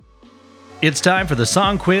It's time for the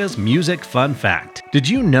Song Quiz Music Fun Fact. Did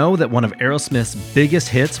you know that one of Aerosmith's biggest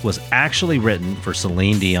hits was actually written for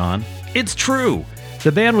Celine Dion? It's true!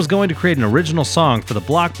 The band was going to create an original song for the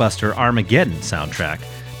blockbuster Armageddon soundtrack,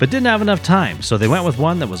 but didn't have enough time, so they went with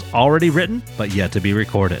one that was already written, but yet to be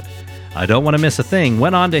recorded. I Don't Want to Miss a Thing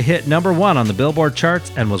went on to hit number 1 on the Billboard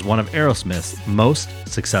charts and was one of Aerosmith's most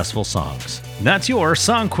successful songs. That's your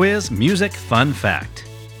Song Quiz Music Fun Fact.